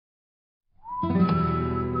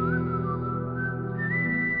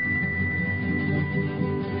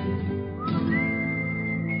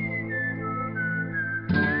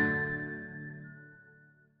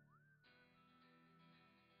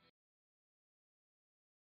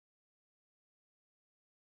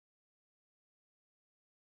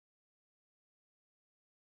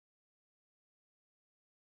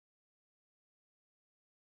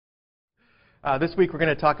This week we're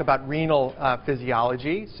going to talk about renal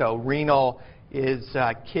physiology. So renal is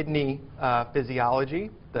kidney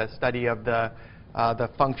physiology, the study of the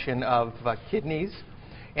function of kidneys.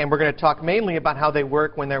 And we're going to talk mainly about how they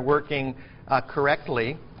work when they're working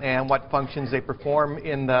correctly and what functions they perform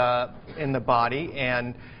in the body.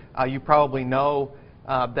 And you probably know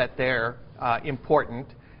that they're important.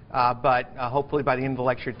 But hopefully by the end of the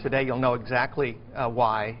lecture today you'll know exactly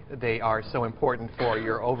why they are so important for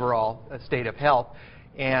your overall state of health.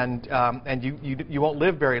 And you won't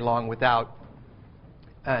live very long without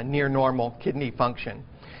near normal kidney function.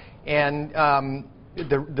 And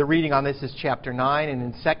the reading on this is chapter 9, and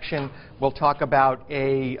in section we'll talk about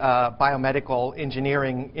a biomedical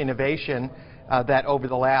engineering innovation that over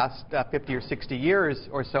the last 50 or 60 years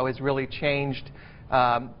or so has really changed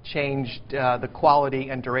the quality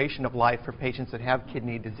and duration of life for patients that have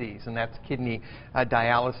kidney disease, and that's kidney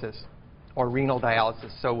dialysis or renal dialysis.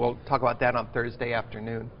 So we'll talk about that on Thursday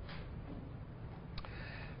afternoon.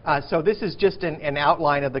 So this is just an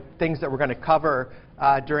outline of the things that we're going to cover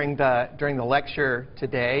during the lecture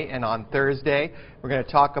today and on Thursday. We're going to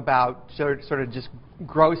talk about sort of just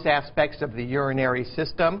gross aspects of the urinary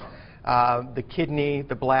system, the kidney,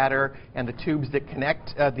 the bladder, and the tubes that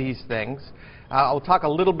connect these things. I'll talk a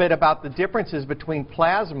little bit about the differences between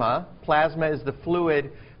plasma. Plasma is the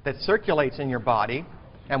fluid that circulates in your body,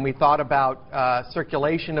 and we thought about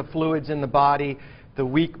circulation of fluids in the body the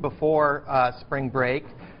week before spring break.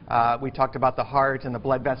 We talked about the heart and the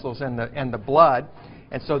blood vessels and the blood,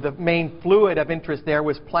 and so the main fluid of interest there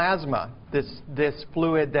was plasma, this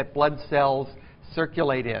fluid that blood cells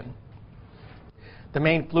circulate in. The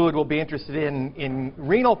main fluid we'll be interested in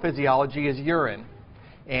renal physiology is urine.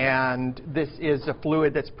 And this is a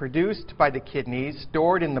fluid that's produced by the kidneys,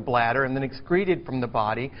 stored in the bladder, and then excreted from the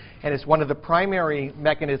body. And it's one of the primary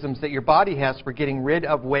mechanisms that your body has for getting rid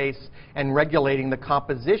of waste and regulating the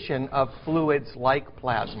composition of fluids like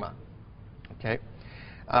plasma. Okay?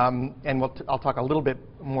 And I'll talk a little bit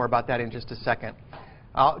more about that in just a second.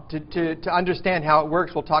 To understand how it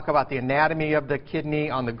works, we'll talk about the anatomy of the kidney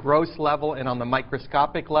on the gross level and on the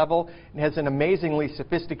microscopic level. It has an amazingly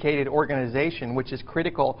sophisticated organization, which is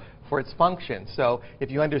critical for its function. So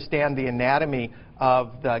if you understand the anatomy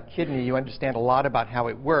of the kidney, you understand a lot about how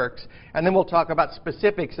it works. And then we'll talk about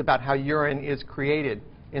specifics about how urine is created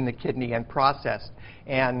in the kidney and processed.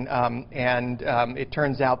 And it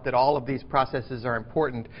turns out that all of these processes are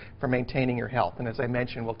important for maintaining your health. And as I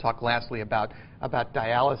mentioned, we'll talk lastly about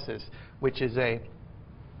dialysis, which is a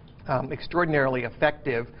extraordinarily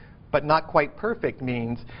effective but not quite perfect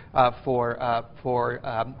means for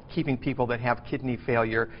keeping people that have kidney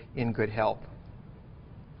failure in good health.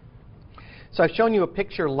 So I've shown you a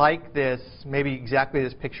picture like this, maybe exactly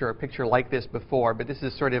this picture, or a picture like this before, but this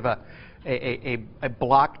is sort of a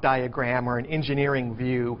block diagram or an engineering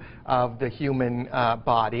view of the human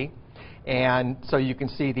body. And so you can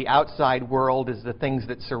see the outside world is the things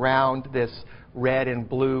that surround this red and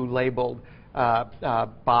blue labeled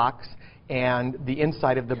box, and the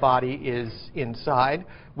inside of the body is inside.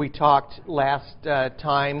 We talked last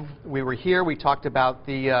time we were here, we talked about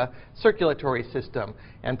the circulatory system,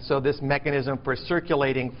 and so this mechanism for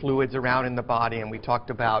circulating fluids around in the body, and we talked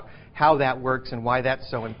about how that works and why that's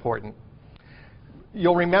so important.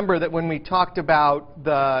 You'll remember that when we talked about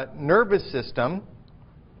the nervous system,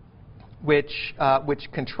 which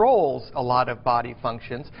controls a lot of body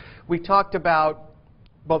functions, we talked about,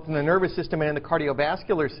 both in the nervous system and in the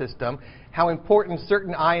cardiovascular system, how important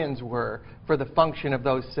certain ions were for the function of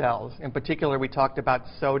those cells. In particular, we talked about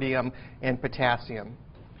sodium and potassium.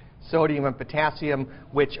 Sodium and potassium,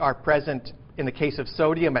 which are present in the case of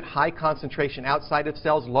sodium at high concentration outside of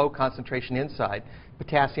cells, low concentration inside.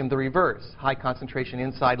 Potassium, the reverse, high concentration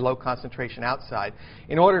inside, low concentration outside.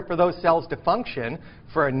 In order for those cells to function,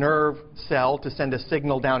 for a nerve cell to send a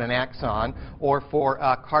signal down an axon, or for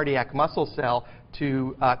a cardiac muscle cell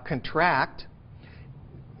to contract,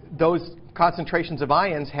 those concentrations of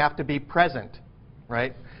ions have to be present,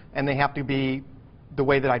 right? And they have to be the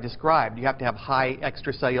way that I described. You have to have high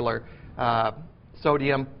extracellular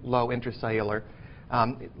sodium, low intracellular,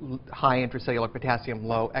 high intracellular potassium,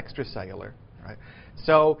 low extracellular, right?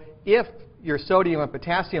 So if your sodium and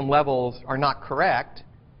potassium levels are not correct,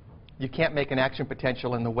 you can't make an action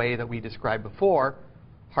potential in the way that we described before.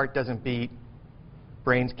 Heart doesn't beat,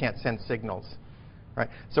 brains can't send signals. Right?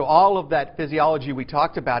 So all of that physiology we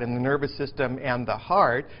talked about in the nervous system and the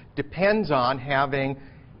heart depends on having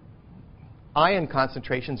ion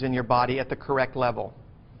concentrations in your body at the correct level.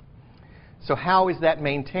 So how is that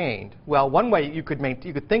maintained? Well, one way you could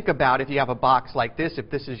think about, if you have a box like this, if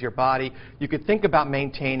this is your body, you could think about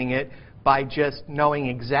maintaining it by just knowing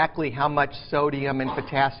exactly how much sodium and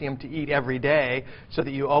potassium to eat every day so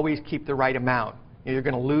that you always keep the right amount. You're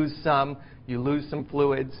going to lose some, you lose some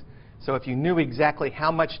fluids. So if you knew exactly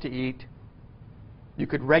how much to eat, you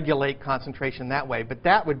could regulate concentration that way. But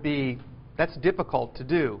that's difficult to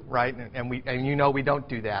do, right? And you know we don't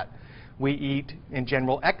do that. We eat, in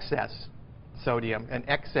general, excess sodium and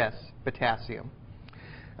excess potassium.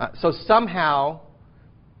 So somehow,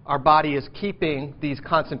 our body is keeping these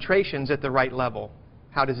concentrations at the right level.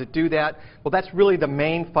 How does it do that? Well, that's really the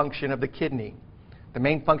main function of the kidney. The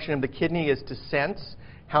main function of the kidney is to sense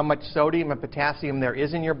how much sodium and potassium there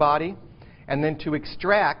is in your body, and then to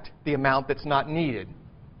extract the amount that's not needed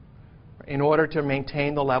in order to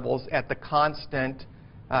maintain the levels at the constant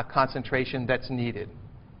concentration that's needed.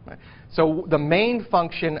 So the main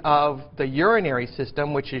function of the urinary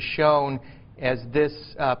system, which is shown as this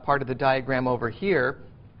part of the diagram over here,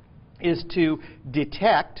 is to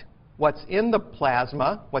detect what's in the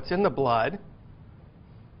plasma, what's in the blood,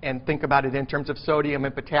 and think about it in terms of sodium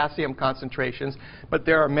and potassium concentrations, but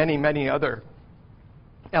there are many, many other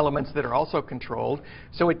elements that are also controlled.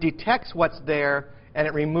 So it detects what's there, and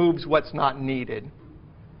it removes what's not needed.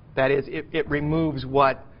 That is, it removes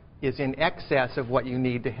what is in excess of what you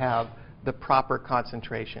need to have the proper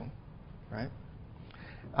concentration, right?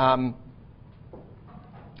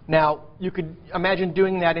 Now, you could imagine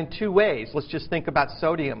doing that in two ways. Let's just think about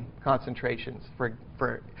sodium concentrations.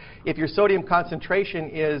 If your sodium concentration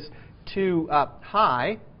is too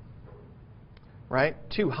high, right,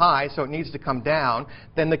 too high, so it needs to come down,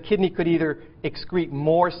 then the kidney could either excrete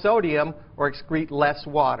more sodium or excrete less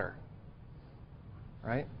water,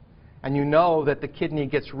 right? And you know that the kidney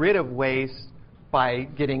gets rid of waste by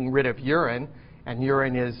getting rid of urine, and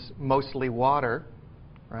urine is mostly water.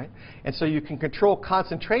 Right? And so you can control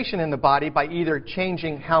concentration in the body by either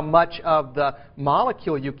changing how much of the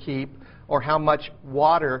molecule you keep or how much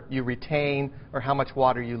water you retain or how much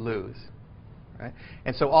water you lose. Right?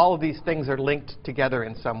 And so all of these things are linked together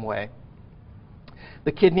in some way.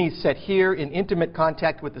 The kidney is set here in intimate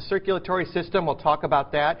contact with the circulatory system. We'll talk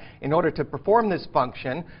about that. In order to perform this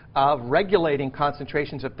function of regulating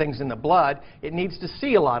concentrations of things in the blood, it needs to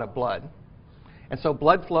see a lot of blood. And so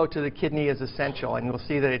blood flow to the kidney is essential, and you'll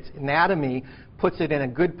see that its anatomy puts it in a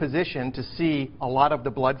good position to see a lot of the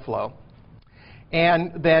blood flow.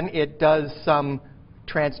 And then it does some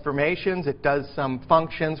transformations, it does some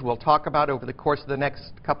functions we'll talk about over the course of the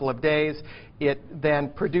next couple of days. It then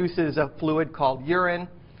produces a fluid called urine.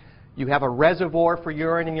 You have a reservoir for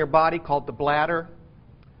urine in your body called the bladder.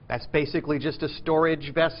 That's basically just a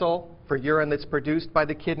storage vessel for urine that's produced by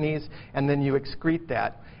the kidneys, and then you excrete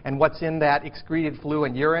that. And what's in that excreted fluid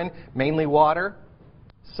and urine? Mainly water,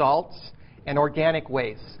 salts, and organic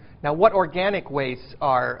wastes. Now, what organic wastes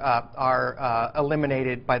are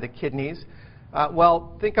eliminated by the kidneys?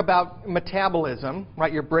 Well, think about metabolism,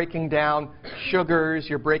 right? You're breaking down sugars,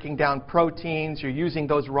 you're breaking down proteins, you're using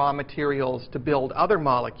those raw materials to build other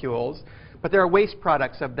molecules, but there are waste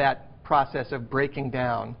products of that process of breaking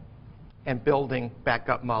down and building back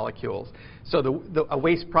up molecules. So a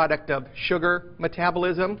waste product of sugar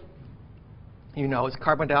metabolism, you know, is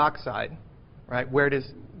carbon dioxide, right? Where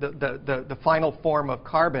does the final form of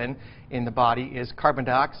carbon in the body is carbon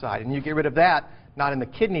dioxide. And you get rid of that, not in the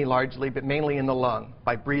kidney largely, but mainly in the lung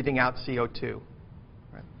by breathing out CO2.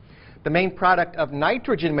 Right? The main product of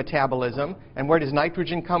nitrogen metabolism, and where does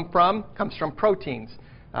nitrogen come from? Comes from proteins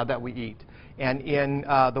that we eat. And in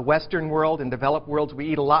the Western world and developed worlds,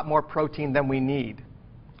 we eat a lot more protein than we need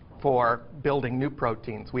for building new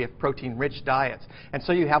proteins. We have protein-rich diets. And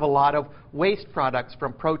so you have a lot of waste products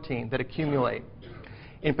from protein that accumulate.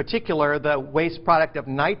 In particular, the waste product of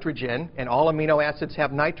nitrogen, and all amino acids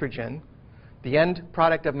have nitrogen, the end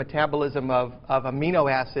product of metabolism of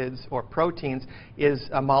amino acids or proteins is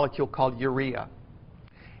a molecule called urea.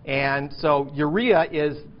 And so urea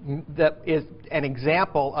is an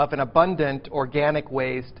example of an abundant organic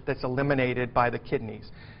waste that's eliminated by the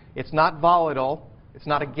kidneys. It's not volatile. It's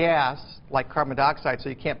not a gas like carbon dioxide, so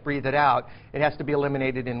you can't breathe it out. It has to be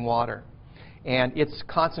eliminated in water. And it's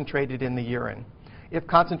concentrated in the urine. If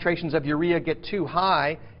concentrations of urea get too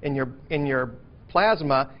high in your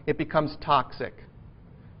plasma, it becomes toxic.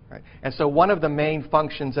 Right? And so one of the main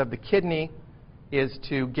functions of the kidney is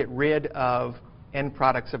to get rid of end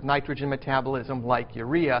products of nitrogen metabolism like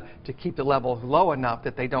urea to keep the levels low enough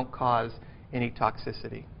that they don't cause any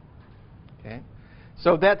toxicity. Okay?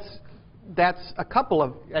 So that's a couple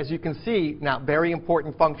of, as you can see, now very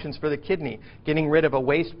important functions for the kidney. Getting rid of a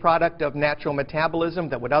waste product of natural metabolism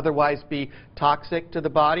that would otherwise be toxic to the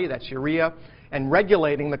body, that's urea, and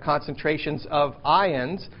regulating the concentrations of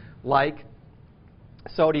ions like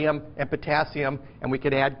sodium and potassium, and we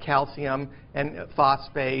could add calcium and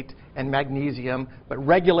phosphate and magnesium, but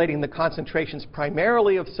regulating the concentrations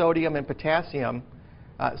primarily of sodium and potassium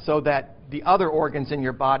so that the other organs in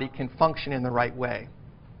your body can function in the right way.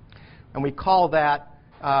 And we call that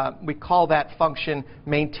function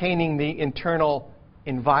maintaining the internal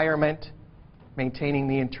environment, maintaining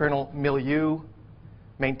the internal milieu,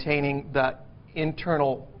 maintaining the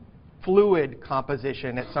internal fluid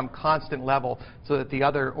composition at some constant level so that the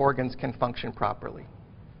other organs can function properly.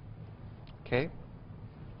 Okay?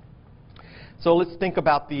 So let's think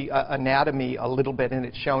about the anatomy a little bit, and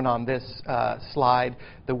it's shown on this slide.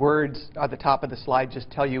 The words at the top of the slide just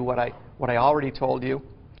tell you what I already told you.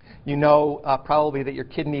 You know probably that your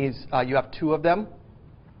kidneys, you have two of them,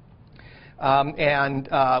 and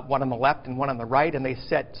one on the left and one on the right, and they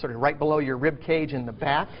sit sort of right below your rib cage in the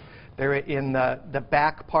back. They're in the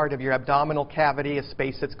back part of your abdominal cavity, a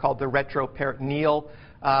space that's called the retroperitoneal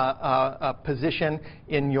position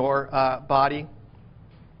in your body.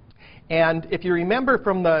 And if you remember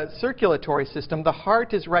from the circulatory system, the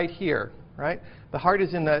heart is right here, right? The heart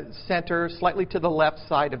is in the center, slightly to the left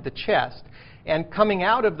side of the chest. And coming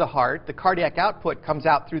out of the heart, the cardiac output comes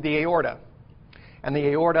out through the aorta. And the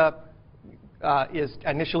aorta is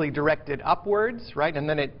initially directed upwards, right? And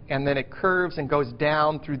then it curves and goes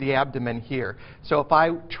down through the abdomen here. So if I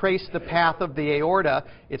trace the path of the aorta,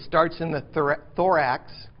 it starts in the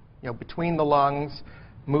thorax, between the lungs,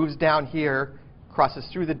 moves down here, crosses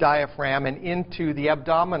through the diaphragm and into the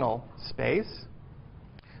abdominal space.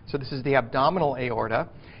 So this is the abdominal aorta.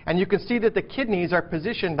 And you can see that the kidneys are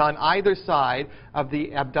positioned on either side of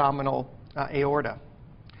the abdominal aorta.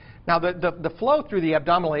 Now, the flow through the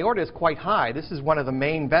abdominal aorta is quite high. This is one of the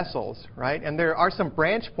main vessels, right? And there are some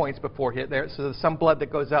branch points before here. So there's some blood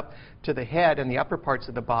that goes up to the head and the upper parts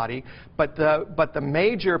of the body. But the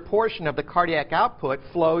major portion of the cardiac output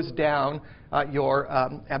flows down your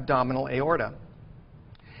abdominal aorta.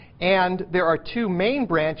 And there are two main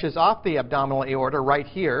branches off the abdominal aorta right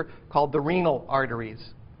here called the renal arteries.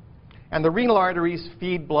 And the renal arteries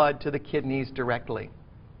feed blood to the kidneys directly.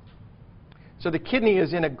 So the kidney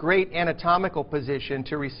is in a great anatomical position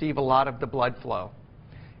to receive a lot of the blood flow.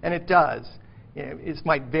 And it does. It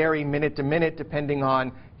might vary minute to minute depending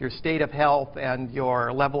on your state of health and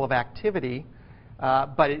your level of activity.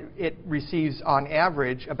 But it receives, on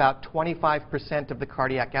average, about 25% of the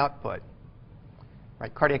cardiac output.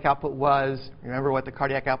 Right? Cardiac output was, remember what the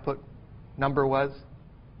cardiac output number was?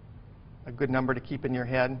 A good number to keep in your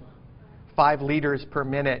head? 5 liters per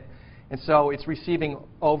minute. And so it's receiving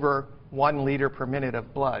over 1 liter per minute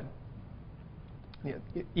of blood.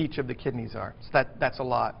 Each of the kidneys are. So that's a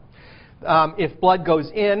lot. If blood goes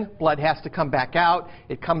in, blood has to come back out.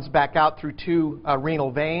 It comes back out through 2 renal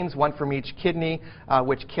veins, one from each kidney,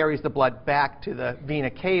 which carries the blood back to the vena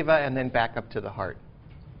cava and then back up to the heart.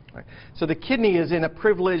 Right. So the kidney is in a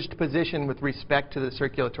privileged position with respect to the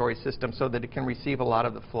circulatory system so that it can receive a lot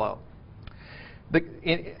of the flow.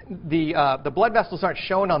 The blood vessels aren't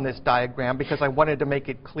shown on this diagram because I wanted to make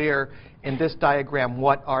it clear in this diagram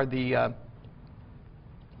what are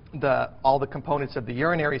all the components of the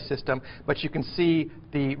urinary system. But you can see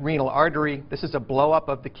the renal artery. This is a blow-up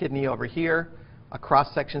of the kidney over here, a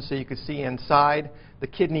cross-section so you can see inside. The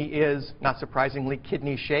kidney is, not surprisingly,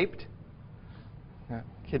 kidney-shaped.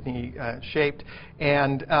 Kidney-shaped.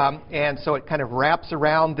 And so it kind of wraps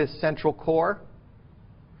around this central core.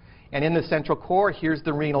 And in the central core, here's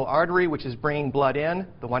the renal artery, which is bringing blood in,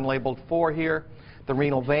 the one labeled 4 here. The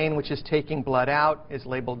renal vein, which is taking blood out, is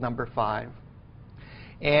labeled number 5.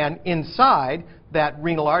 And inside, that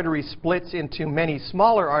renal artery splits into many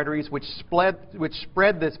smaller arteries, which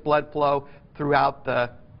spread this blood flow throughout the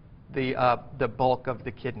bulk of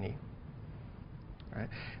the kidney. Right?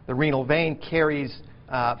 The renal vein carries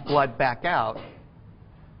blood back out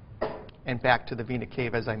and back to the vena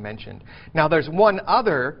cava, as I mentioned. Now, there's one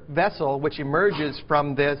other vessel which emerges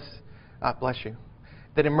from this, bless you,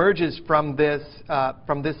 that emerges from this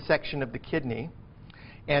section of the kidney.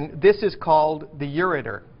 And this is called the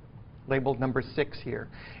ureter, labeled number 6 here.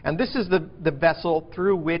 And this is the vessel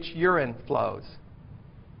through which urine flows.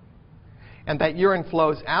 And that urine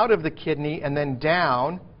flows out of the kidney and then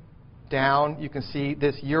down. You can see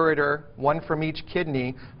this ureter, one from each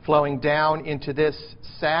kidney, flowing down into this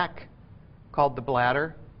sac called the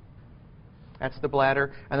bladder. That's the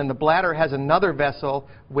bladder. And then the bladder has another vessel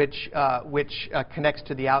which connects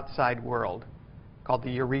to the outside world, called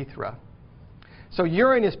the urethra. So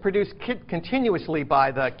urine is produced continuously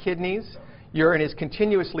by the kidneys. Urine is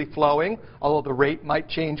continuously flowing, although the rate might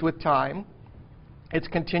change with time. It's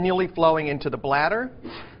continually flowing into the bladder.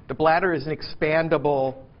 The bladder is an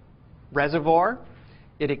expandable reservoir.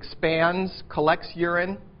 it expands, collects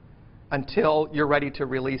urine until you're ready to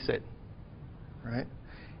release it, right?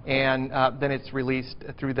 And then it's released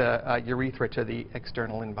through the urethra to the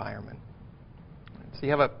external environment. So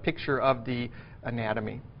you have a picture of the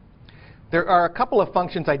anatomy. There are a couple of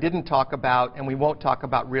functions I didn't talk about, and we won't talk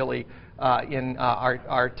about really in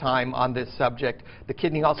our time on this subject. The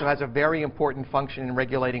kidney also has a very important function in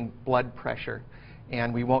regulating blood pressure,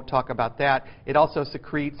 and we won't talk about that. It also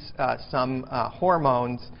secretes some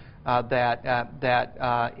hormones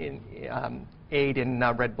that aid in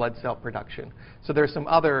red blood cell production. So there are some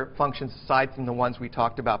other functions aside from the ones we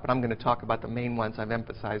talked about, but I'm going to talk about the main ones I've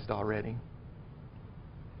emphasized already.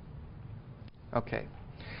 Okay.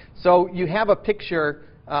 So you have a picture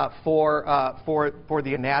for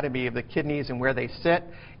the anatomy of the kidneys and where they sit,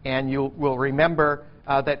 and you will remember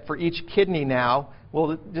that for each kidney now,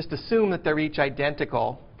 we'll just assume that they're each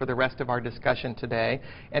identical for the rest of our discussion today.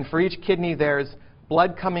 And for each kidney, there's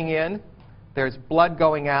blood coming in, there's blood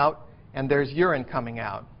going out, and there's urine coming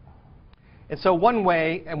out. And so one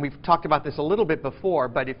way, and we've talked about this a little bit before,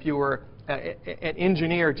 but if you were an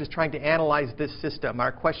engineer just trying to analyze this system,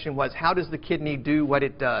 our question was, how does the kidney do what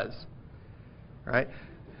it does? Right?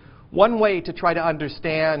 One way to try to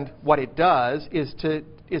understand what it does is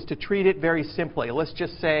to treat it very simply. Let's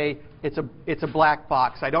just say it's a black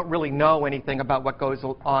box. I don't really know anything about what goes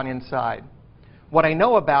on inside. What I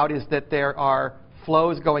know about is that there are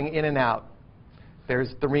flows going in and out.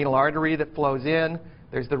 There's the renal artery that flows in,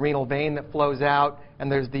 there's the renal vein that flows out,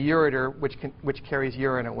 and there's the ureter which carries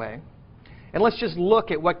urine away. And let's just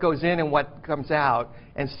look at what goes in and what comes out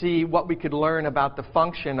and see what we could learn about the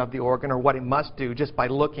function of the organ or what it must do just by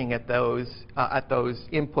looking at those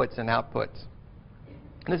inputs and outputs.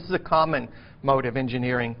 And this is a common mode of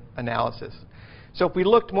engineering analysis. So if we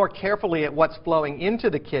looked more carefully at what's flowing into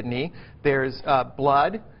the kidney, there's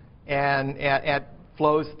blood, and it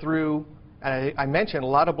flows through. I mentioned a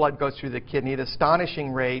lot of blood goes through the kidney. The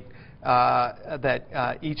astonishing rate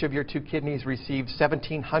that each of your two kidneys receives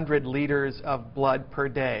 1,700 liters of blood per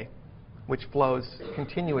day, which flows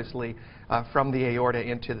continuously from the aorta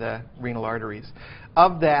into the renal arteries.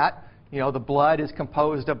 Of that, the blood is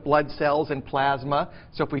composed of blood cells and plasma.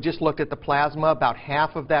 So if we just looked at the plasma, about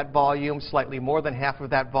half of that volume, slightly more than half of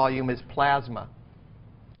that volume is plasma.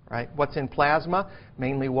 Right? What's in plasma?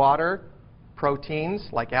 Mainly water, proteins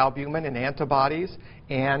like albumin and antibodies,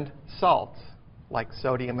 and salts like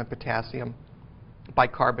sodium and potassium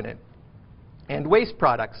bicarbonate, and waste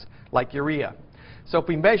products like urea. So if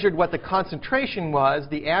we measured what the concentration was,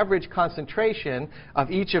 the average concentration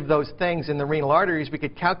of each of those things in the renal arteries, we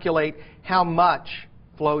could calculate how much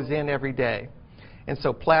flows in every day. And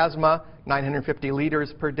so plasma, 950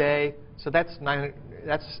 liters per day, so that's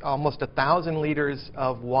almost 1,000 liters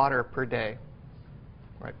of water per day,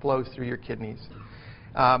 right, flows through your kidneys.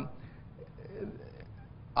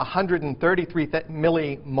 133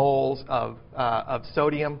 millimoles of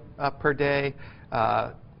sodium per day,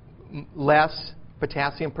 less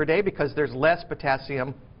potassium per day because there's less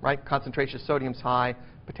potassium, right? Concentration of sodium's high,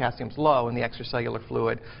 potassium's low in the extracellular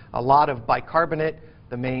fluid. A lot of bicarbonate,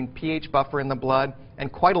 the main pH buffer in the blood,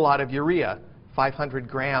 and quite a lot of urea, 500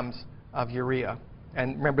 grams of urea.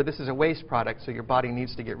 And remember, this is a waste product, so your body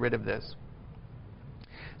needs to get rid of this.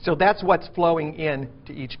 So that's what's flowing in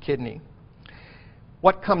to each kidney.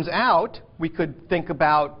 What comes out, we could think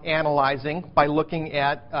about analyzing by looking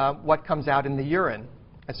at what comes out in the urine.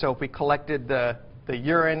 And so if we collected the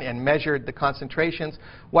urine and measured the concentrations,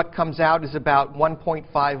 what comes out is about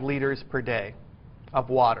 1.5 liters per day of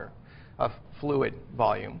water, of fluid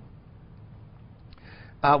volume.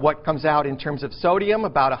 What comes out in terms of sodium,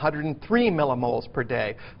 about 103 millimoles per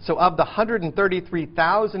day. So of the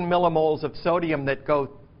 133,000 millimoles of sodium that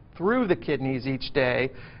go through the kidneys each day,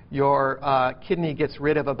 your kidney gets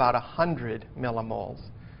rid of about 100 millimoles.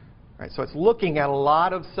 Right, so it's looking at a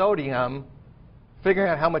lot of sodium, figuring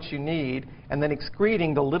out how much you need, and then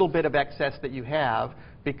excreting the little bit of excess that you have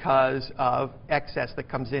because of excess that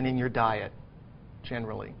comes in your diet,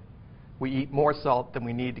 generally. We eat more salt than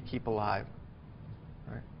we need to keep alive.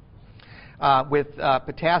 Right. With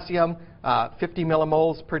potassium, 50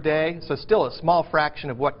 millimoles per day, so still a small fraction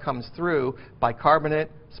of what comes through.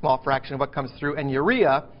 Bicarbonate, small fraction of what comes through. And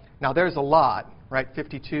urea, now there's a lot, right?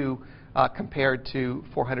 52 compared to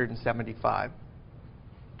 475.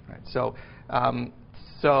 Right, so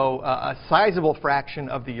a sizable fraction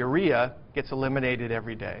of the urea gets eliminated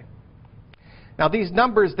every day. Now these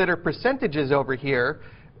numbers that are percentages over here,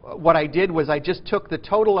 what I did was I just took the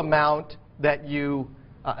total amount that you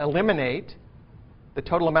eliminate the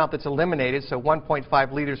total amount that's eliminated, so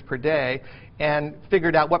 1.5 liters per day, and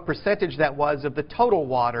figured out what percentage that was of the total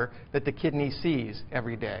water that the kidney sees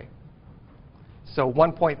every day. So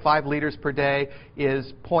 1.5 liters per day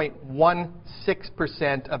is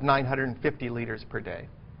 0.16% of 950 liters per day.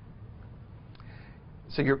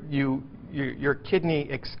 So your kidney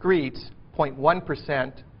excretes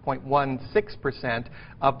 0.1%, 0.16%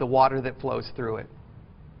 of the water that flows through it.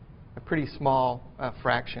 A pretty small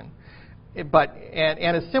fraction. And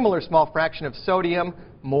a similar small fraction of sodium,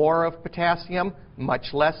 more of potassium,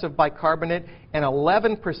 much less of bicarbonate, and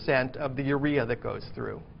 11% of the urea that goes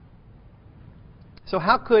through. So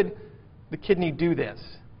how could the kidney do this?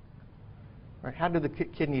 Right, how did the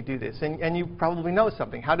kidney do this? And you probably know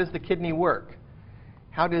something. How does the kidney work?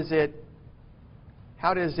 How does it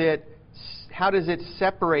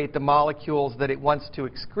separate the molecules that it wants to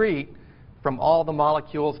excrete from all the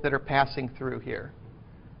molecules that are passing through here?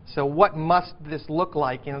 So what must this look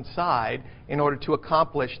like inside in order to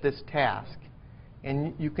accomplish this task?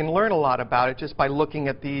 And you can learn a lot about it just by looking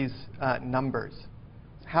at these numbers.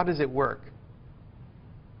 How does it work?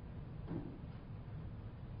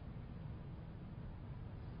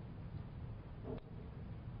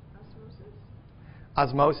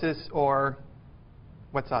 Osmosis, or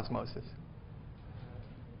what's osmosis?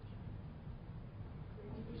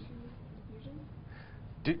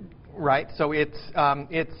 Right, so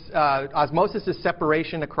osmosis is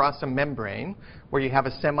separation across a membrane where you have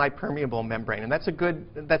a semi-permeable membrane, and that's a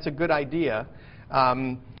good idea.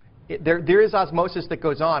 There is osmosis that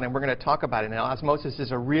goes on, and we're going to talk about it now. Osmosis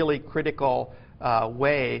is a really critical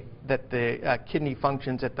way that the kidney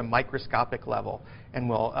functions at the microscopic level, and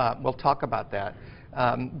we'll talk about that.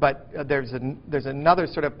 But there's another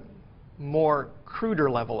sort of more cruder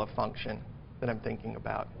level of function that I'm thinking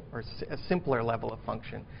about, or a simpler level of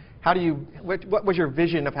function. What was your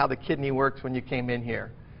vision of how the kidney works when you came in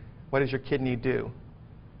here? What does your kidney do?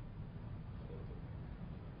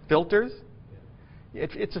 Filters?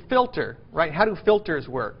 It's a filter, right? How do filters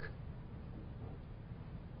work?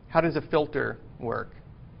 How does a filter work?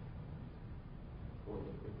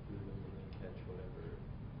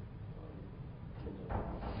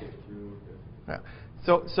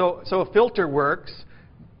 So a filter works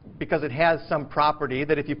because it has some property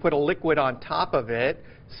that if you put a liquid on top of it,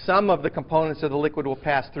 some of the components of the liquid will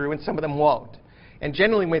pass through and some of them won't. And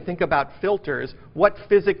generally when we think about filters, what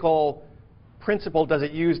physical principle does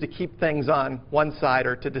it use to keep things on one side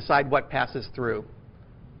or to decide what passes through?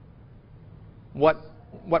 What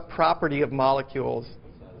property of molecules?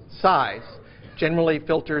 Size. Generally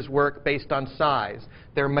filters work based on size.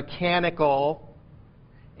 They're mechanical,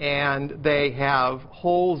 and they have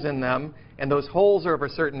holes in them, and those holes are of a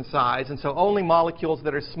certain size, and so only molecules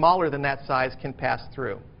that are smaller than that size can pass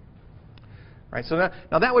through. Right, so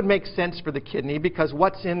now that would make sense for the kidney, because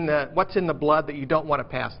what's in the blood that you don't want to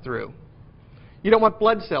pass through? You don't want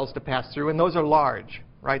blood cells to pass through, and those are large,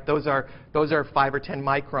 right? Those are 5 or 10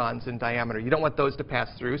 microns in diameter. You don't want those to pass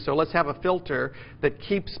through, so let's have a filter that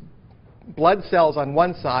keeps blood cells on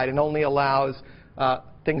one side and only allows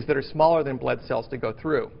things that are smaller than blood cells to go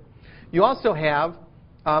through. You also have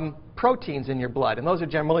proteins in your blood, and those are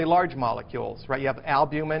generally large molecules, right? You have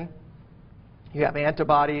albumin, you have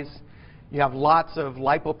antibodies, you have lots of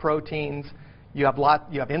lipoproteins, you have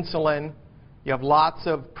insulin, you have lots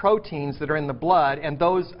of proteins that are in the blood, and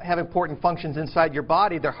those have important functions inside your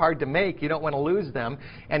body. They're hard to make. You don't want to lose them,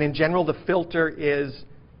 and in general the filter is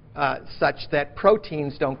such that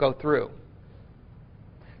proteins don't go through.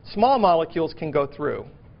 Small molecules can go through.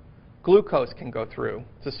 Glucose can go through.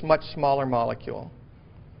 It's a much smaller molecule.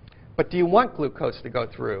 But do you want glucose to go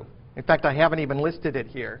through? In fact, I haven't even listed it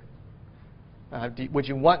here. Would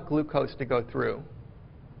you want glucose to go through?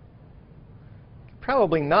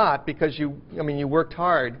 Probably not, because you worked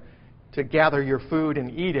hard to gather your food and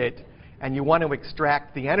eat it, and you want to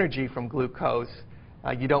extract the energy from glucose.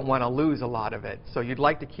 You don't want to lose a lot of it, so you'd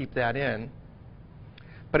like to keep that in.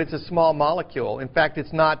 But it's a small molecule. In fact,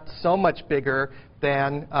 it's not so much bigger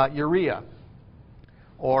than urea,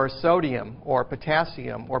 or sodium, or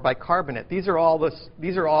potassium, or bicarbonate. These are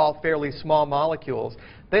all fairly small molecules.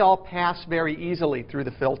 They all pass very easily through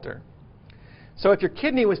the filter. So if your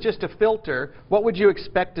kidney was just a filter, what would you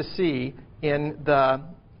expect to see in the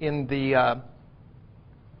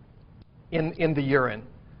urine?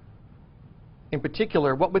 In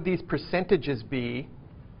particular, what would these percentages be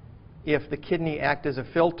if the kidney acted as a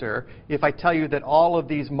filter, if I tell you that all of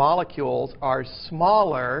these molecules are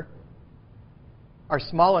small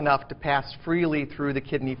enough to pass freely through the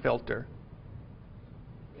kidney filter?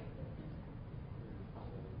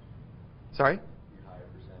 Sorry?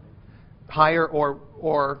 Higher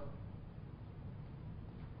or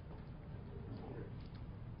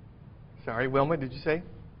Sorry, Wilma, did you say?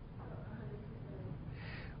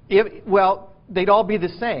 Well, they'd all be the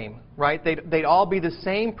same, right? They'd all be the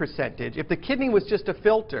same percentage. If the kidney was just a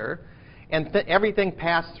filter and everything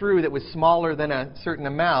passed through that was smaller than a certain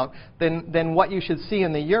amount, then what you should see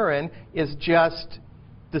in the urine is just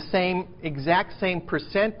the same, exact same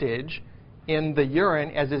percentage in the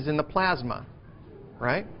urine as is in the plasma,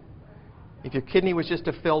 right? If your kidney was just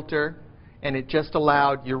a filter and it just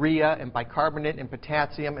allowed urea and bicarbonate and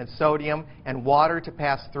potassium and sodium and water to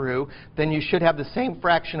pass through, then you should have the same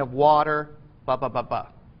fraction of water, blah, blah, blah, blah.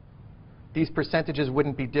 These percentages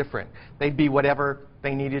wouldn't be different. They'd be whatever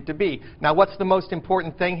they needed to be. Now, what's the most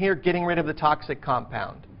important thing here? Getting rid of the toxic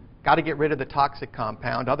compound. Got to get rid of the toxic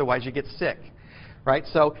compound, otherwise you get sick. Right?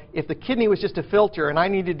 So if the kidney was just a filter and I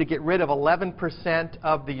needed to get rid of 11%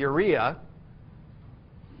 of the urea,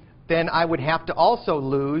 then I would have to also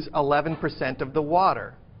lose 11% of the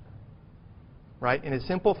water. Right? In a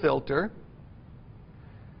simple filter,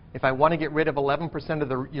 if I want to get rid of 11% of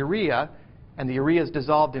the urea, and the urea is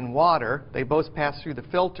dissolved in water, they both pass through the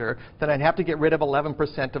filter, then I'd have to get rid of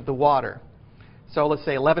 11% of the water. So let's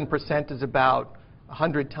say 11% is about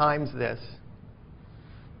 100 times this.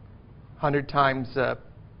 100 times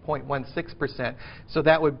 0.16%. So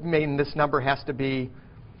that would mean this number has to be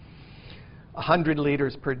 100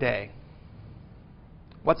 liters per day.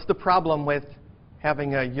 What's the problem with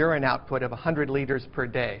having a urine output of 100 liters per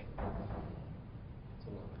day?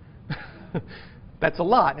 That's a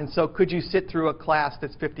lot. And so could you sit through a class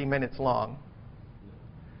that's 50 minutes long?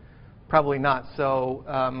 Probably not. So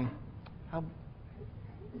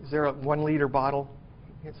is there a 1 liter bottle?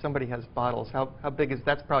 Somebody has bottles. How big is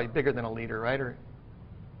that's probably bigger than a liter, right? Or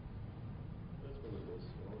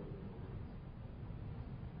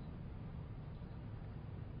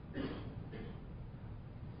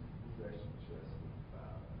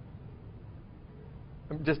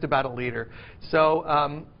just about a liter.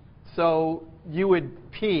 So so you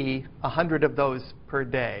would pee 100 of those per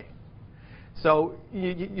day. So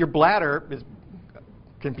your bladder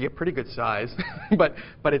can be a pretty good size, but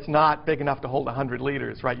it's not big enough to hold 100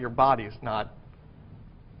 liters, right? Your body is not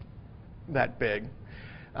that big.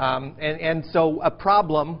 And so a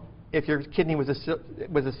problem, if your kidney was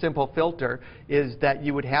a simple filter, is that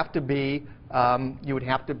you would have to be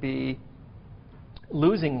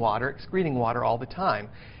losing water, excreting water all the time.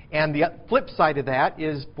 And the flip side of that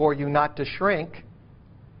is for you not to shrink,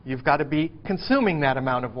 you've got to be consuming that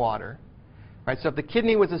amount of water. Right? So if the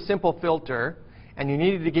kidney was a simple filter and you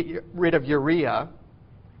needed to get rid of urea,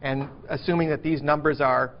 and assuming that these numbers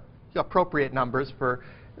are appropriate numbers for,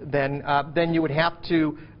 then you would have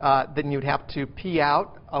to pee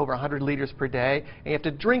out over 100 liters per day, and you have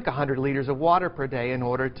to drink 100 liters of water per day in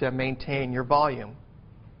order to maintain your volume.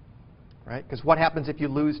 Right? Because what happens if you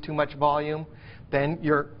lose too much volume? Then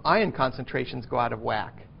your ion concentrations go out of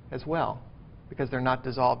whack as well, because they're not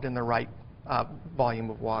dissolved in the right volume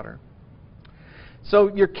of water.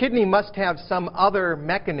 So your kidney must have some other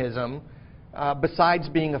mechanism besides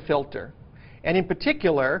being a filter. And in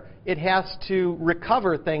particular, it has to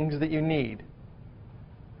recover things that you need.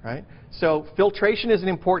 Right? So filtration is an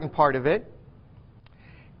important part of it,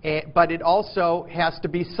 but it also has to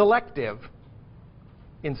be selective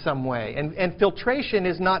in some way. And filtration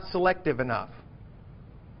is not selective enough.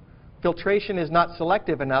 Filtration is not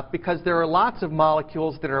selective enough because there are lots of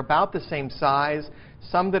molecules that are about the same size,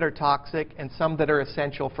 some that are toxic, and some that are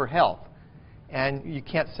essential for health. And you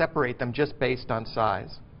can't separate them just based on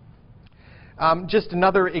size. Just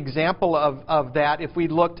another example of that, if we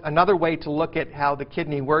looked, another way to look at how the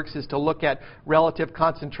kidney works is to look at relative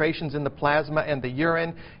concentrations in the plasma and the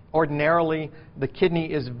urine. Ordinarily, the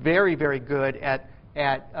kidney is very, very good at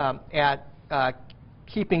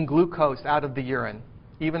keeping glucose out of the urine.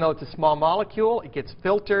 Even though it's a small molecule, it gets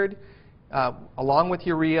filtered along with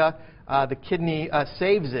urea. The kidney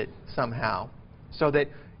saves it somehow, so that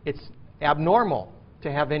it's abnormal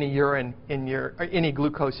to have any urine in your, or any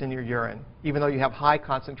glucose in your urine, even though you have high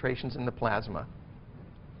concentrations in the plasma.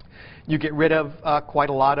 You get rid of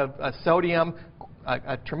quite a lot of sodium,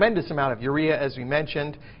 a tremendous amount of urea, as we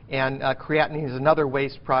mentioned, and creatinine is another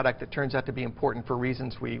waste product that turns out to be important for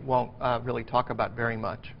reasons we won't really talk about very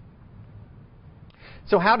much.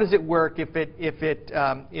 So how does it work if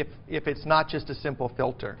it's not just a simple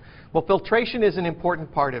filter? Well, filtration is an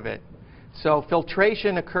important part of it. So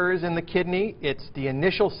filtration occurs in the kidney. It's the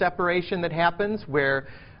initial separation that happens where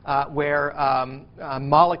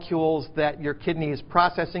molecules that your kidney is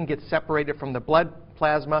processing get separated from the blood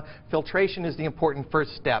plasma. Filtration is the important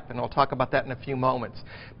first step, and I'll talk about that in a few moments.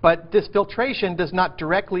 But this filtration does not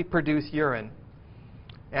directly produce urine.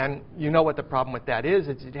 And you know what the problem with that is.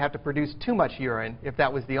 It's you'd have to produce too much urine if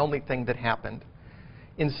that was the only thing that happened.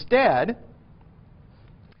 Instead,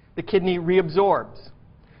 the kidney reabsorbs.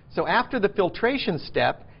 So after the filtration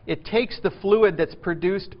step, it takes the fluid that's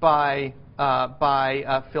produced by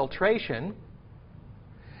filtration,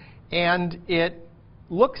 and it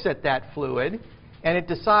looks at that fluid, and it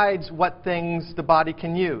decides what things the body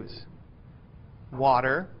can use.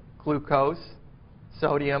 Water, glucose,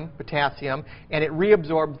 sodium, potassium, and it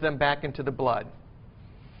reabsorbs them back into the blood.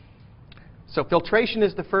 So filtration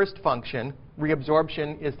is the first function,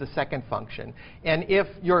 reabsorption is the second function. And if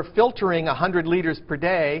you're filtering 100 liters per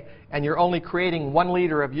day and you're only creating 1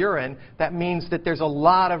 liter of urine, that means that there's a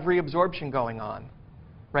lot of reabsorption going on.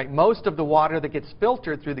 Right? Most of the water that gets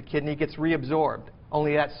filtered through the kidney gets reabsorbed.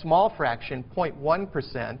 Only that small fraction,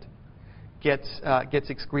 0.1%, gets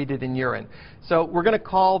excreted in urine. So we're going to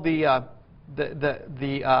call the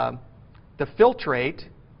filtrate,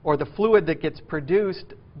 or the fluid that gets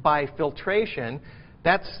produced by filtration,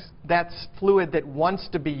 that's fluid that wants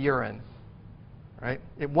to be urine, right?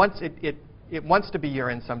 It wants to be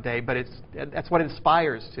urine someday, but that's what it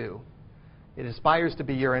aspires to. It aspires to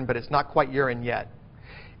be urine, but it's not quite urine yet.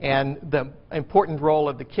 And the important role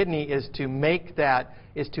of the kidney is to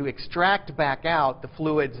extract back out the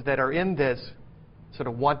fluids that are in this sort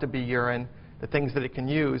of want to be urine, the things that it can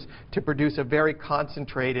use, to produce a very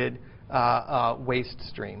concentrated waste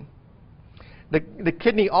stream. The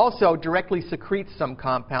kidney also directly secretes some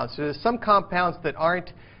compounds. So there's some compounds that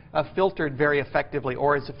aren't filtered very effectively,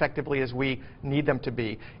 or as effectively as we need them to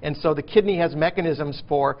be. And so the kidney has mechanisms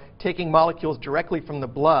for taking molecules directly from the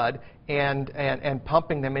blood and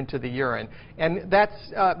pumping them into the urine. And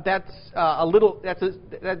that's a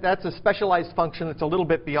specialized function that's a little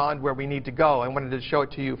bit beyond where we need to go. I wanted to show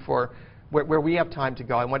it to you for where we have time to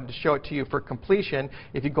go. I wanted to show it to you for completion.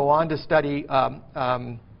 If you go on to study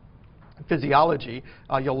physiology,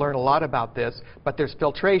 you'll learn a lot about this. But there's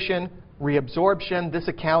filtration, reabsorption. This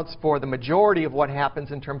accounts for the majority of what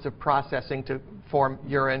happens in terms of processing to form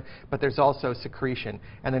urine, but there's also secretion.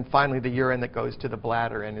 And then finally, the urine that goes to the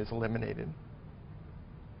bladder and is eliminated.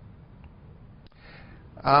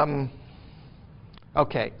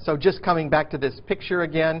 Okay, so just coming back to this picture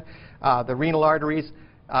again, the renal arteries,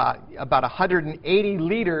 about 180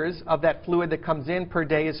 liters of that fluid that comes in per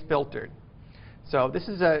day is filtered. So this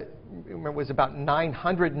is was about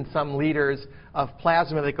 900 and some liters of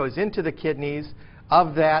plasma that goes into the kidneys.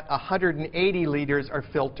 Of that, 180 liters are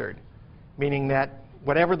filtered, meaning that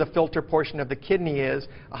whatever the filter portion of the kidney is,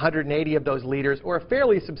 180 of those liters, or a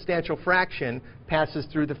fairly substantial fraction, passes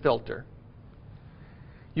through the filter.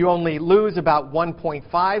 You only lose about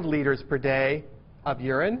 1.5 liters per day of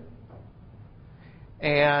urine,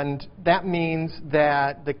 and that means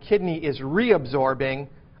that the kidney is reabsorbing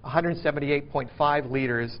 178.5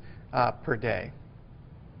 liters per day.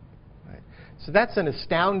 Right. So that's an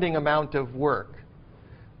astounding amount of work,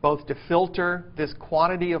 both to filter this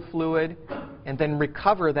quantity of fluid and then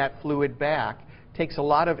recover that fluid back. Takes a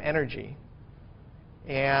lot of energy.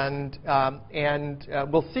 And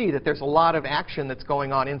we'll see that there's a lot of action that's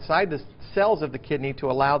going on inside the cells of the kidney to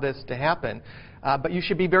allow this to happen. But you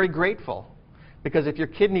should be very grateful, because if your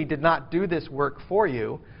kidney did not do this work for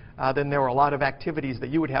you, then there were a lot of activities that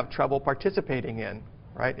you would have trouble participating in,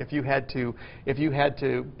 right? If you had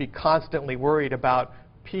to be constantly worried about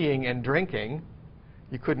peeing and drinking,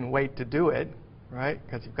 you couldn't wait to do it, right?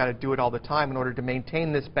 Because you've got to do it all the time in order to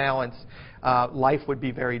maintain this balance. Life would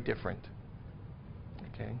be very different.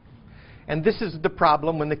 Okay? And this is the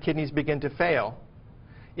problem when the kidneys begin to fail.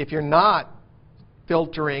 If you're not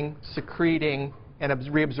filtering, secreting, and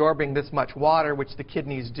reabsorbing this much water, which the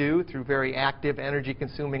kidneys do through very active,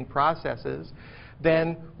 energy-consuming processes,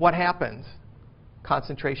 then what happens?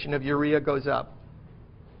 Concentration of urea goes up.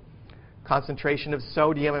 Concentration of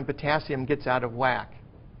sodium and potassium gets out of whack.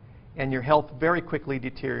 And your health very quickly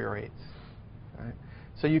deteriorates. Right?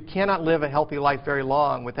 So you cannot live a healthy life very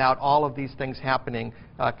long without all of these things happening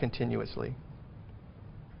continuously.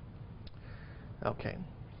 Okay.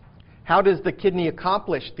 How does the kidney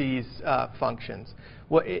accomplish these functions?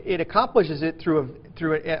 Well, it accomplishes it through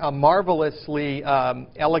a marvelously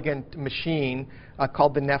elegant machine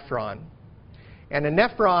called the nephron. And a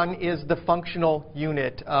nephron is the functional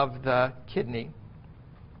unit of the kidney.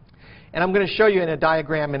 And I'm going to show you in a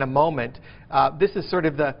diagram in a moment. This is sort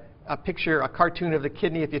of a cartoon of the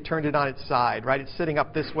kidney if you turned it on its side, right? It's sitting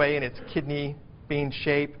up this way in its kidney bean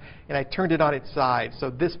shape, and I turned it on its side. So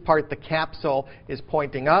this part, the capsule, is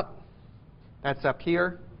pointing up. That's up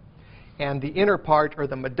here. And the inner part, or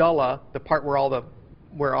the medulla, the part where all the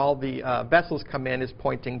vessels come in, is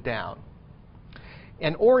pointing down.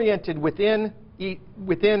 And oriented within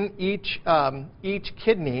within each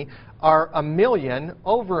kidney are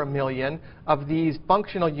over a million of these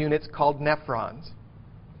functional units called nephrons.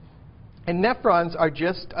 And nephrons are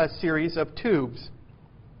just a series of tubes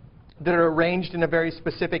that are arranged in a very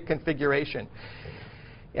specific configuration.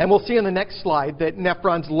 And we'll see in the next slide that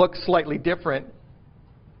nephrons look slightly different.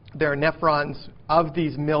 There are nephrons of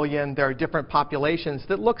these million. There are different populations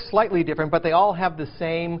that look slightly different, but they all have the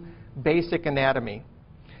same basic anatomy.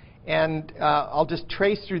 And I'll just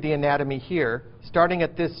trace through the anatomy here, starting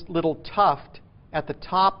at this little tuft at the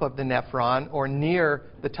top of the nephron, or near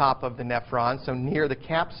the top of the nephron, so near the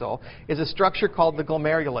capsule, is a structure called the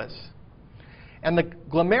glomerulus. And the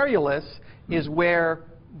glomerulus is where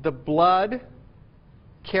the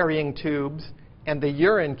blood-carrying tubes and the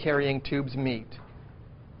urine-carrying tubes meet.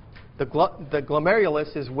 The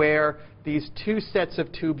glomerulus is where these two sets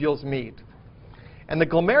of tubules meet. And the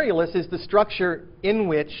glomerulus is the structure in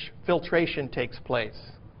which filtration takes place.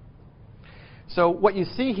 So what you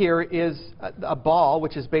see here is a ball,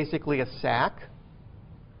 which is basically a sac.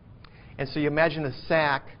 And so you imagine a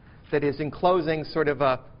sac that is enclosing sort of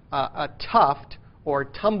a tuft or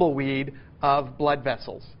tumbleweed of blood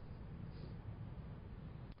vessels.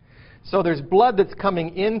 So there's blood that's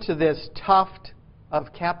coming into this tuft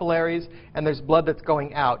of capillaries, and there's blood that's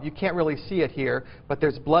going out. You can't really see it here, but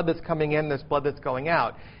there's blood that's coming in, there's blood that's going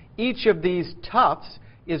out. Each of these tufts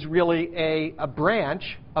is really a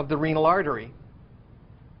branch of the renal artery.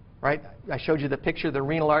 Right? I showed you the picture. The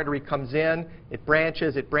renal artery comes in, it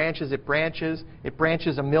branches, it branches, it branches. It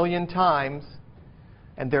branches a million times,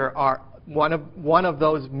 and there are one of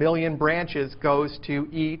those million branches goes to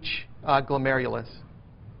each glomerulus.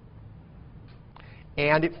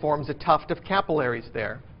 And it forms a tuft of capillaries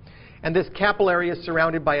there. And this capillary is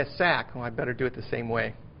surrounded by a sac. Oh, I better do it the same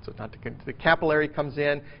way. So not to, the capillary comes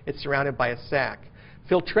in, it's surrounded by a sac.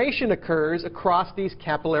 Filtration occurs across these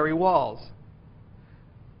capillary walls.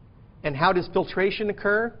 And how does filtration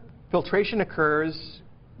occur? Filtration occurs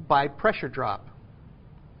by pressure drop.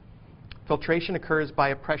 Filtration occurs by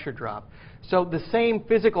a pressure drop. So the same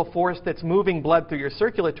physical force that's moving blood through your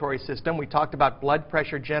circulatory system, we talked about blood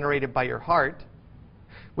pressure generated by your heart.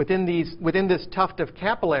 Within this tuft of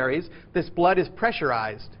capillaries, this blood is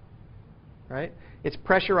pressurized. Right? It's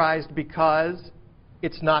pressurized because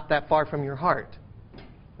it's not that far from your heart.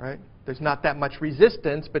 Right? There's not that much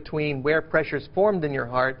resistance between where pressure is formed in your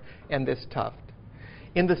heart and this tuft.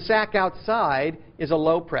 In the sac outside is a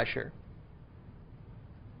low pressure.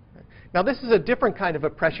 Now this is a different kind of a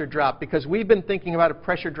pressure drop because we've been thinking about a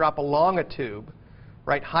pressure drop along a tube.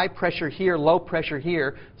 Right? High pressure here, low pressure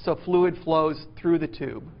here, so fluid flows through the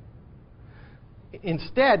tube.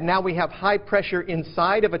 Instead, now we have high pressure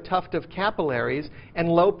inside of a tuft of capillaries and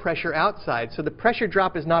low pressure outside. So the pressure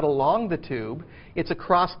drop is not along the tube, it's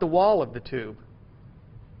across the wall of the tube.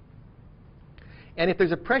 And if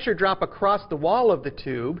there's a pressure drop across the wall of the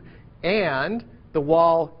tube and the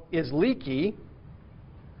wall is leaky,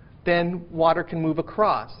 then water can move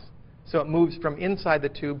across. So it moves from inside the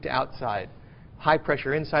tube to outside. High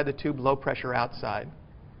pressure inside the tube, low pressure outside.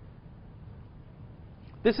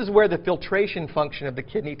 This is where the filtration function of the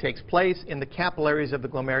kidney takes place, in the capillaries of the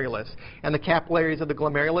glomerulus. And the capillaries of the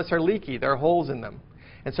glomerulus are leaky. There are holes in them.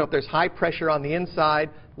 And so if there's high pressure on the inside,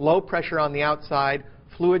 low pressure on the outside,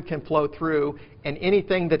 fluid can flow through, and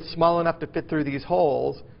anything that's small enough to fit through these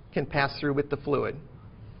holes can pass through with the fluid.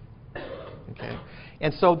 Okay.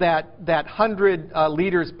 And so that 100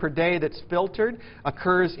 liters per day that's filtered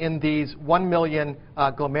occurs in these 1 million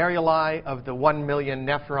glomeruli of the 1 million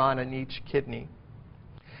nephron in each kidney.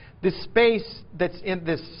 This space that's in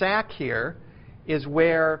this sac here is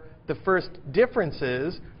where the first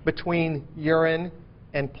differences between urine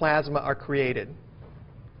and plasma are created.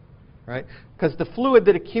 Right? Because the fluid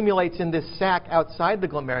that accumulates in this sac outside the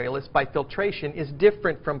glomerulus by filtration is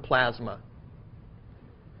different from plasma.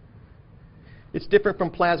 It's different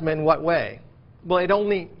from plasma in what way? Well, it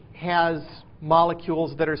only has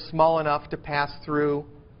molecules that are small enough to pass through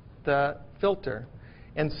the filter.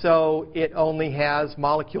 And so it only has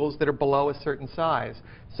molecules that are below a certain size.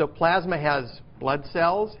 So plasma has blood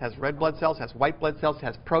cells, has red blood cells, has white blood cells,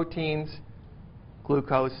 has proteins,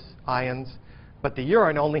 glucose, ions. But the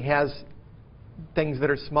urine only has things that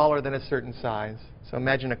are smaller than a certain size. So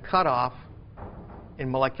imagine a cutoff in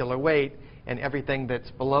molecular weight, and everything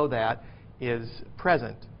that's below that is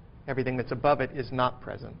present. Everything that's above it is not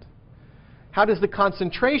present. How does the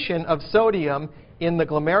concentration of sodium in the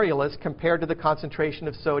glomerulus compare to the concentration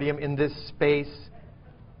of sodium in this space,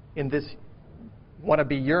 in this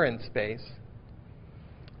wannabe urine space?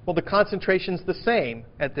 Well, the concentration's the same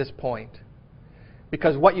at this point,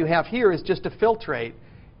 because what you have here is just a filtrate.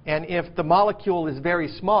 And if the molecule is very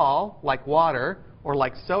small, like water or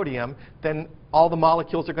like sodium, then all the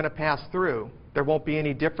molecules are going to pass through. There won't be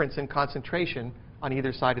any difference in concentration on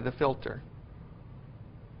either side of the filter.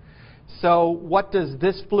 So what does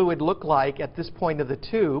this fluid look like at this point of the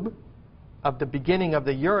tube, of the beginning of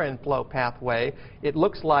the urine flow pathway? It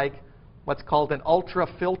looks like what's called an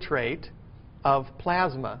ultrafiltrate of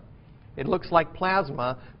plasma. It looks like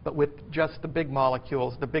plasma, but with just the big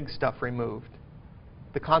molecules, the big stuff removed.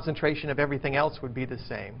 The concentration of everything else would be the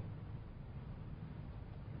same.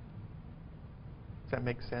 Does that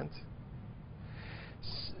make sense?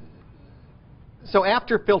 So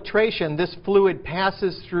after filtration, this fluid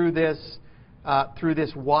passes through this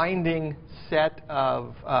winding set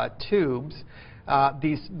of tubes,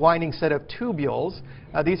 these winding set of tubules.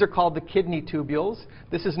 These are called the kidney tubules.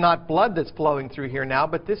 This is not blood that's flowing through here now,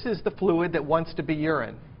 but this is the fluid that wants to be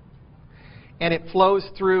urine. And it flows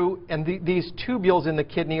through, and these tubules in the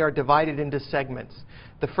kidney are divided into segments.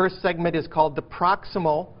 The first segment is called the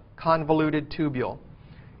proximal convoluted tubule.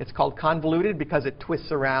 It's called convoluted because it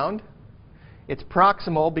twists around. It's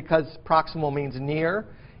proximal because proximal means near,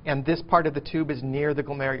 and this part of the tube is near the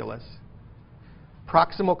glomerulus.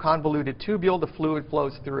 Proximal convoluted tubule, the fluid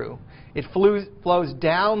flows through. It flows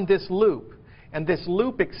down this loop, and this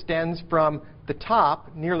loop extends from the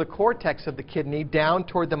top, near the cortex of the kidney, down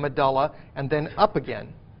toward the medulla, and then up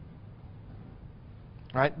again.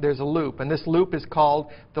 Right? There's a loop, and this loop is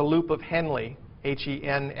called the loop of Henle,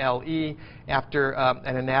 H-E-N-L-E, after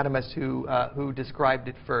an anatomist who described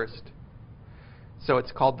it first. So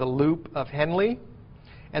it's called the loop of Henle.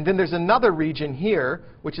 And then there's another region here,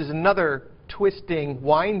 which is another twisting,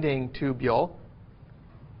 winding tubule,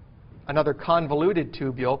 another convoluted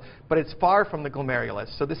tubule, but it's far from the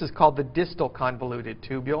glomerulus. So this is called the distal convoluted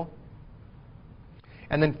tubule.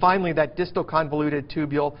 And then finally, that distal convoluted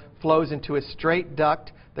tubule flows into a straight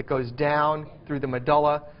duct that goes down through the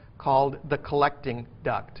medulla, called the collecting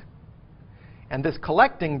duct. And this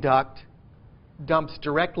collecting duct dumps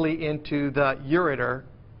directly into the ureter,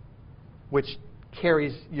 which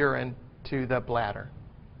carries urine to the bladder.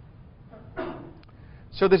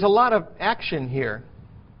 So there's a lot of action here,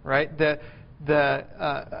 right? An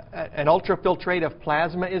ultrafiltrate of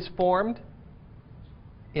plasma is formed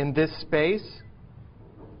in this space.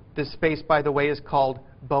 This space, by the way, is called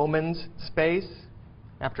Bowman's space,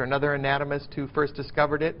 after another anatomist who first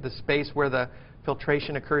discovered it. The space where the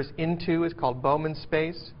filtration occurs into is called Bowman's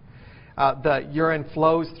space. The urine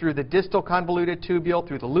flows through the distal convoluted tubule,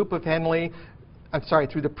 through the loop of Henle,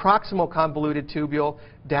 through the proximal convoluted tubule,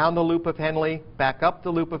 down the loop of Henle, back up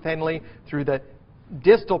the loop of Henle, through the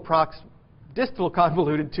distal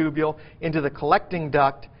convoluted tubule, into the collecting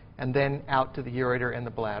duct, and then out to the ureter and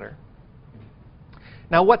the bladder.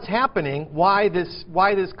 Now what's happening, why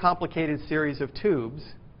this complicated series of tubes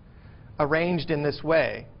arranged in this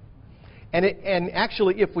way? And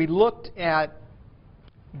actually, if we looked at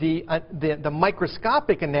the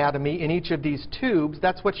microscopic anatomy in each of these tubes,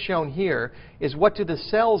 that's what's shown here, is what do the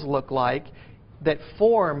cells look like that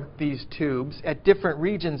form these tubes at different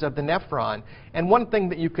regions of the nephron. And one thing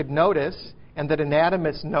that you could notice, and that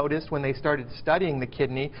anatomists noticed when they started studying the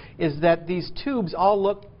kidney, is that these tubes all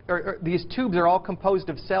look, these tubes are all composed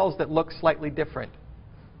of cells that look slightly different.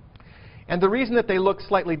 And the reason that they look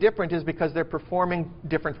slightly different is because they're performing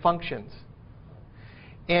different functions.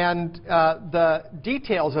 And the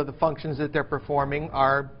details of the functions that they're performing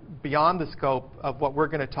are beyond the scope of what we're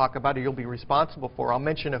going to talk about or you'll be responsible for. I'll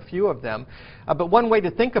mention a few of them. But one way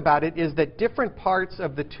to think about it is that different parts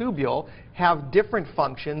of the tubule have different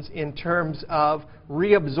functions in terms of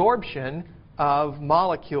reabsorption of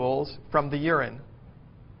molecules from the urine.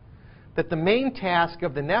 That the main task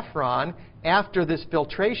of the nephron after this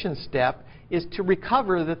filtration step is to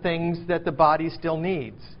recover the things that the body still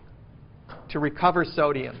needs. To recover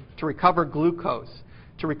sodium, to recover glucose,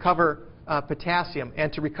 to recover potassium,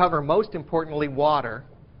 and to recover, most importantly, water,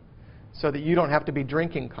 so that you don't have to be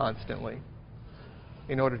drinking constantly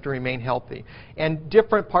in order to remain healthy. And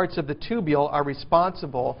different parts of the tubule are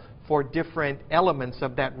responsible for different elements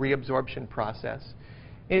of that reabsorption process.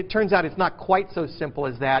 It turns out it's not quite so simple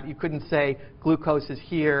as that. You couldn't say glucose is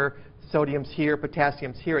here, sodium's here,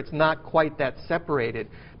 potassium's here. It's not quite that separated.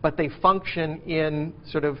 But they function in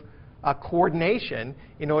sort of coordination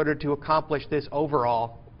in order to accomplish this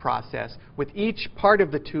overall process, with each part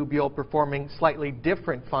of the tubule performing slightly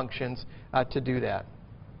different functions to do that.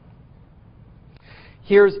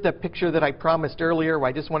 Here's the picture that I promised earlier, where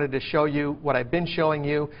I just wanted to show you what I've been showing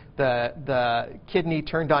you, the kidney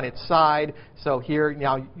turned on its side. So here,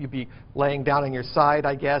 now you'd be laying down on your side,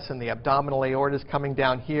 I guess, and the abdominal aorta is coming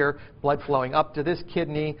down here, blood flowing up to this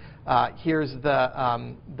kidney. Here's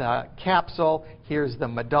the capsule, here's the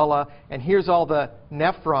medulla, and here's all the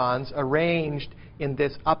nephrons arranged in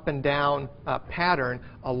this up and down pattern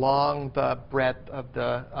along the breadth of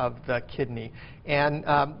the kidney. And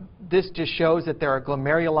this just shows that there are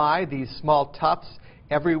glomeruli, these small tufts,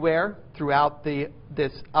 everywhere throughout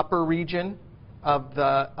this upper region of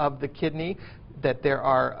the kidney.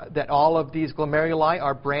 That all of these glomeruli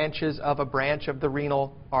are branches of a branch of the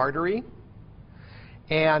renal artery.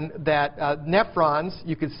 And that nephrons,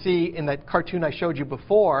 you could see in that cartoon I showed you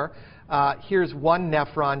before, here's one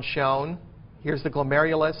nephron shown. Here's the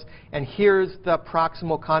glomerulus, and here's the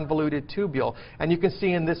proximal convoluted tubule. And you can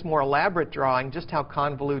see in this more elaborate drawing just how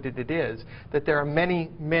convoluted it is, that there are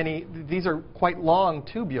many, these are quite long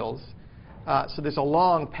tubules. So there's a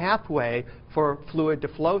long pathway for fluid to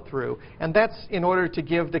flow through. And that's in order to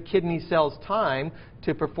give the kidney cells time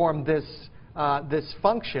to perform this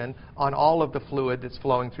function on all of the fluid that's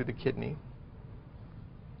flowing through the kidney.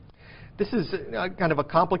 This is kind of a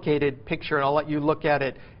complicated picture, and I'll let you look at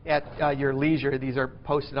it at your leisure. These are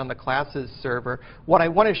posted on the classes server. What I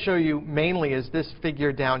want to show you mainly is this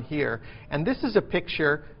figure down here. And this is a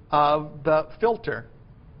picture of the filter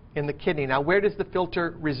in the kidney. Now, where does the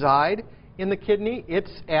filter reside in the kidney?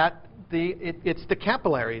 It's the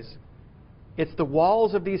capillaries. It's the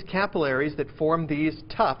walls of these capillaries that form these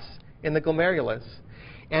tufts in the glomerulus.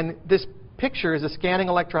 And this picture is a scanning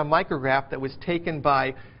electron micrograph that was taken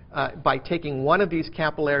by taking one of these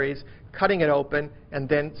capillaries, cutting it open, and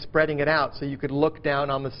then spreading it out so you could look down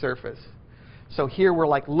on the surface. So here we're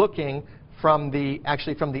like looking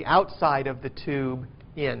actually from the outside of the tube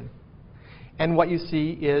in. And what you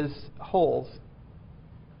see is holes.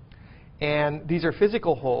 And these are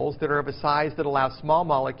physical holes that are of a size that allow small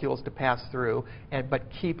molecules to pass through, but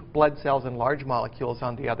keep blood cells and large molecules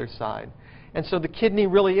on the other side. And so the kidney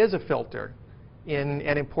really is a filter in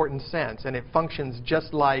an important sense, and it functions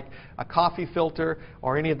just like a coffee filter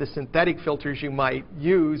or any of the synthetic filters you might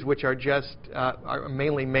use, which are just are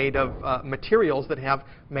mainly made of materials that have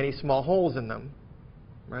many small holes in them,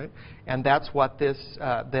 right? And that's what this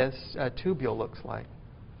tubule looks like.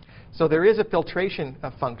 So there is a filtration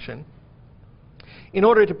function. In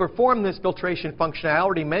order to perform this filtration function, I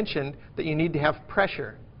already mentioned that you need to have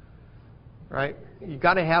pressure, right? You've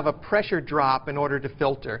got to have a pressure drop in order to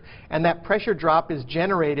filter. And that pressure drop is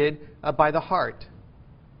generated by the heart.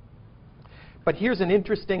 But here's an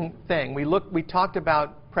interesting thing. We talked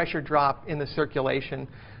about pressure drop in the circulation.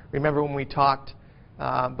 Remember when we talked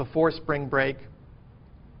before spring break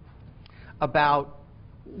about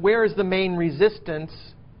where is the main resistance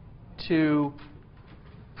to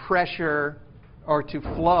pressure or to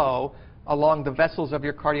flow along the vessels of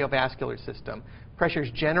your cardiovascular system. Pressure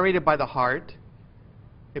is generated by the heart.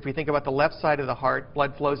 If we think about the left side of the heart,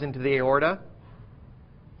 blood flows into the aorta,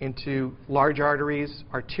 into large arteries,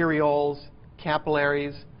 arterioles,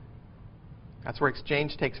 capillaries. That's where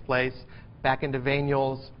exchange takes place. Back into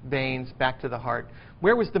venules, veins, back to the heart.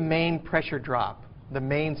 Where was the main pressure drop, the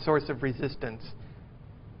main source of resistance?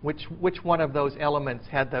 Which one of those elements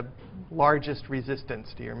had the largest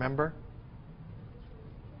resistance? Do you remember?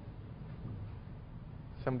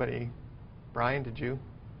 Somebody, Brian, did you?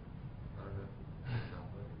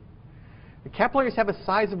 The capillaries have a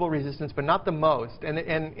sizable resistance, but not the most. And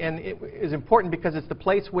it is important because it's the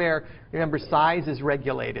place where, remember, size is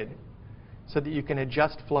regulated so that you can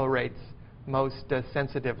adjust flow rates most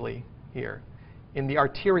sensitively here in the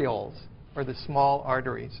arterioles, or the small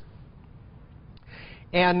arteries.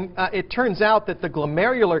 And it turns out that the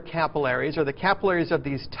glomerular capillaries, or the capillaries of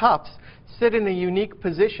these tufts, sit in a unique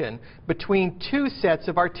position between two sets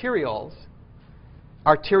of arterioles.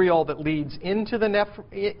 Arteriole that leads into the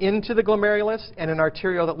glomerulus, and an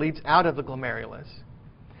arteriole that leads out of the glomerulus.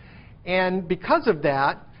 And because of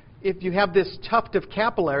that, if you have this tuft of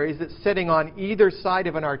capillaries that's sitting on either side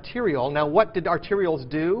of an arteriole, now what did arterioles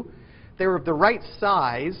do? They were of the right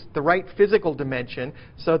size, the right physical dimension,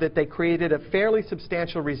 so that they created a fairly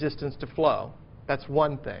substantial resistance to flow. That's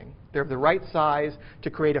one thing. They're of the right size to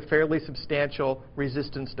create a fairly substantial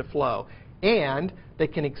resistance to flow. And they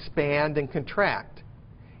can expand and contract.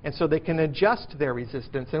 And so they can adjust their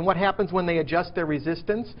resistance. And what happens when they adjust their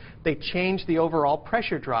resistance? They change the overall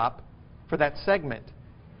pressure drop for that segment.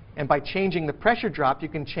 And by changing the pressure drop, you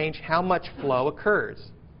can change how much flow occurs,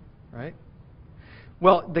 right?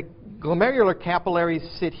 Well, the glomerular capillaries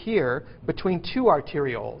sit here between two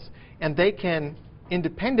arterioles, and they can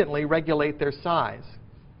independently regulate their size.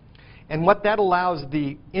 And what that allows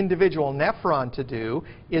the individual nephron to do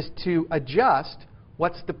is to adjust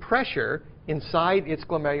what's the pressure inside its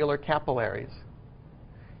glomerular capillaries.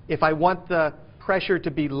 If I want the pressure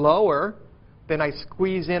to be lower, then I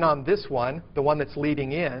squeeze in on this one, the one that's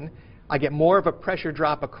leading in. I get more of a pressure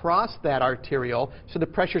drop across that arteriole, so the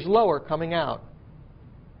pressure's lower coming out.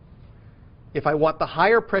 If I want the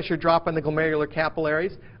higher pressure drop on the glomerular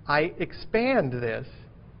capillaries, I expand this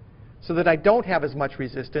so that I don't have as much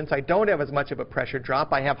resistance, I don't have as much of a pressure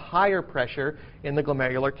drop, I have higher pressure in the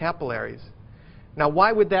glomerular capillaries. Now,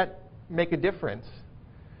 why would that make a difference?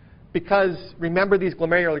 Because remember, these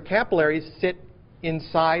glomerular capillaries sit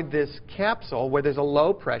inside this capsule where there's a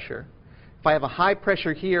low pressure. If I have a high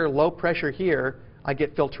pressure here, low pressure here, I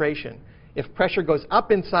get filtration. If pressure goes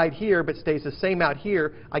up inside here but stays the same out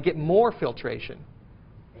here, I get more filtration.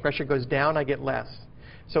 Pressure goes down, I get less.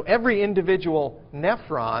 So every individual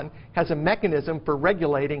nephron has a mechanism for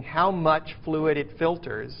regulating how much fluid it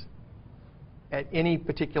filters at any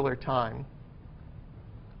particular time.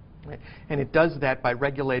 And it does that by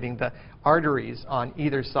regulating the arteries on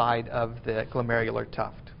either side of the glomerular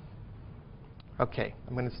tuft. Okay,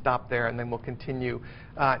 I'm going to stop there, and then we'll continue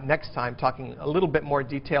next time talking a little bit more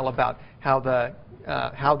detail about how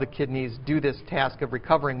the kidneys do this task of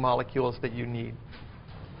recovering molecules that you need.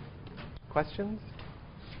 Questions?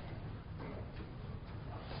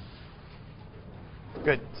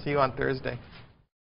 Good. See you on Thursday.